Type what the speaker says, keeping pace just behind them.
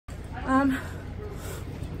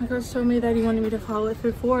My coach told me that he wanted me to follow it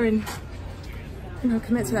through 4 and, you know,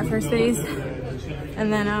 commit to that first phase,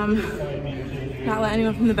 and then not let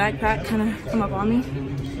anyone from the backpack kind of come up on me,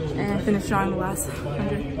 and finish strong the last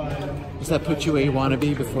 100. Does that put you where you want to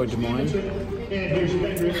be before Des Moines?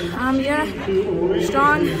 Yeah,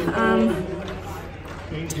 strong.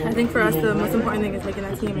 I think for us the most important thing is making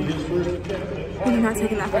that team, and not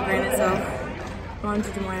taking that for granted. So going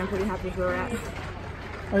to Des Moines, I'm pretty happy with where we're at.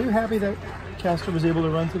 Are you happy that Castor was able to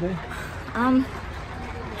run today? I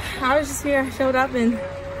was just here, I showed up, and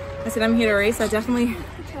I said I'm here to race. I definitely,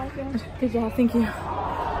 good job, thank you.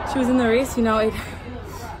 She was in the race, you know,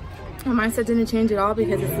 my mindset didn't change at all,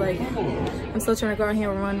 because it's like, I'm still trying to go out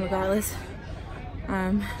here and run regardless.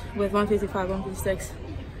 With 155, 156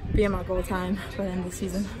 being my goal time for the end of the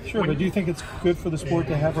season. Sure, but do you think it's good for the sport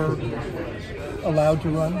to have her allowed to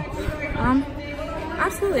run?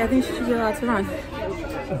 Absolutely, I think she should be allowed to run.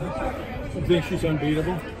 You think she's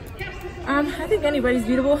unbeatable? I think anybody's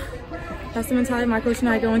beatable. That's the mentality my coach and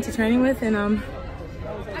I go into training with, and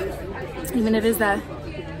even if it's that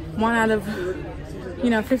 1 out of, you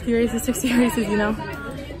know, 50 races, 60 races, you know,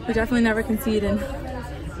 we definitely never concede, and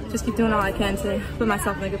just keep doing all I can to put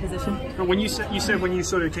myself in a good position. But when you said when you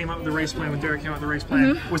sort of came up with the race plan, when Derek came up with the race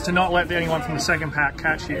plan, was to not let anyone from the second pack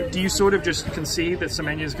catch you. Do you sort of just concede that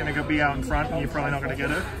Semenya's going to be out in front and you're probably not going to get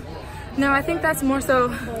her? No, I think that's more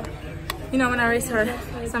so, you know, when I race her,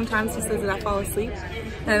 sometimes he says that I fall asleep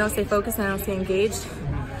and I don't stay focused and I don't stay engaged.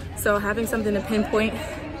 So having something to pinpoint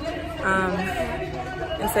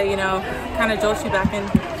and say, you know, kind of jolts you back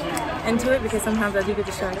into it, because sometimes I do get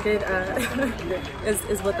distracted,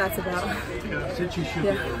 is what that's about. Since you should be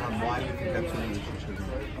able to run, why do you think that's something you should do?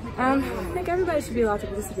 I think everybody should be allowed to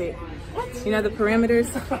participate. You know, the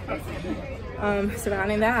parameters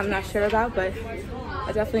surrounding that I'm not sure about, but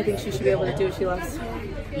I definitely think she should be able to do what she loves.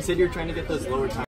 You said you were trying to get those lower times.